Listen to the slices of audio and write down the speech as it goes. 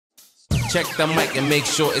Check the mic and make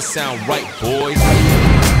sure it sound right, boys.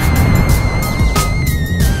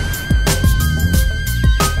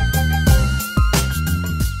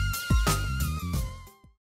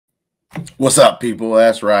 What's up, people?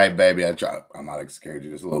 That's right, baby. I might have scared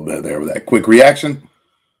you just a little bit there with that quick reaction,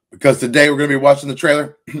 because today we're going to be watching the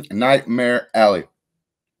trailer, Nightmare Alley,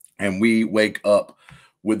 and we wake up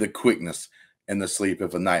with the quickness and the sleep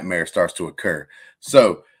if a nightmare starts to occur.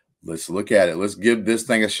 So let's look at it. Let's give this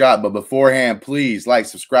thing a shot. But beforehand, please like,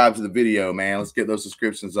 subscribe to the video, man. Let's get those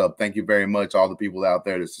subscriptions up. Thank you very much, all the people out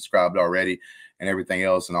there that subscribed already and everything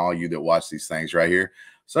else, and all you that watch these things right here.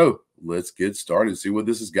 So let's get started, see what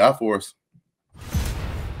this has got for us.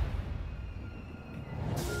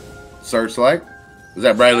 Searchlight. Is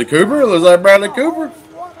that Bradley Cooper? Looks like Bradley Cooper.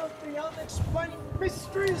 One of the unexplained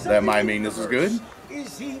mysteries That might mean this is good.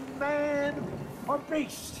 Is he man or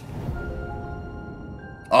beast?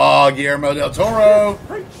 Oh, Guillermo del Toro.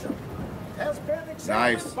 Creature has been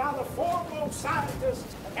examined Nice. by the foremost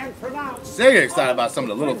scientists and pronounced. I get excited about some of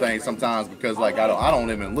the little things sometimes, because like I don't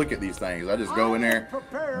even look at these things. I just go in there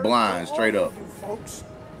blind, straight up. You folks,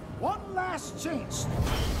 one last chance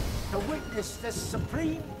to witness this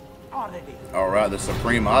supreme oddity. All right, the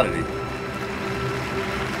supreme oddity.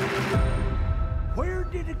 Where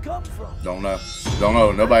did it come from? Don't know. Don't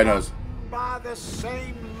know. Nobody knows. By the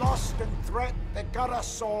same lust and threat that got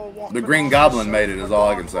us all walking. The Green Goblin made it, is all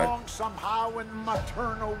I can say. Somehow in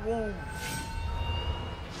maternal womb,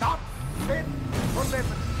 not fit for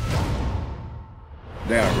living.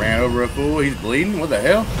 Damn, ran over a fool. He's bleeding. What the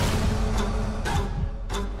hell?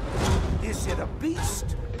 Is it a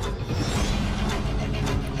beast?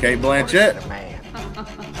 Kate Or is Blanchett. it a man?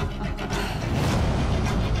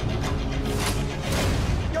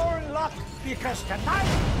 You're in luck, because tonight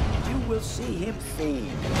you will see him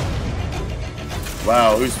feed.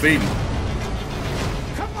 Wow, who's feeding?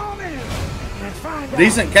 Come on in and find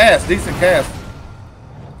Decent out. cast. Decent cast.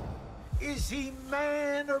 Is he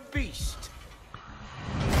man or beast?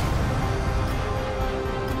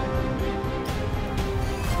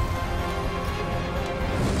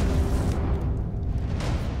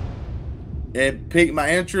 It piqued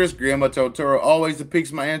my interest. Guillermo del Toro always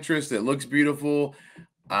piques my interest. It looks beautiful.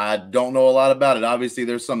 I don't know a lot about it. Obviously,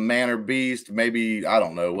 there's some man or beast. Maybe, I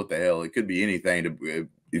don't know what the hell. It could be anything.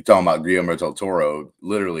 You're talking about Guillermo del Toro.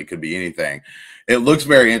 Literally could be anything. It looks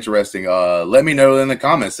very interesting. Let me know in the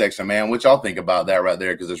comment section, man, what y'all think about that right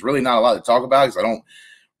there, because there's really not a lot to talk about, because I don't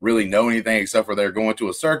really know anything except for they're going to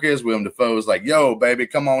a circus. Willem Dafoe's like, yo, baby,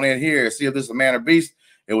 come on in here. See if this is a man or beast.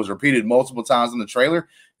 It was repeated multiple times in the trailer.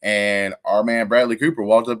 And our man Bradley Cooper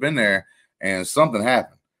walked up in there and something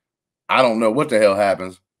happened. I don't know what the hell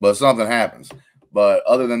happens, but something happens. But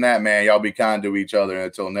other than that, man, y'all be kind to each other. And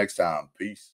until next time, peace.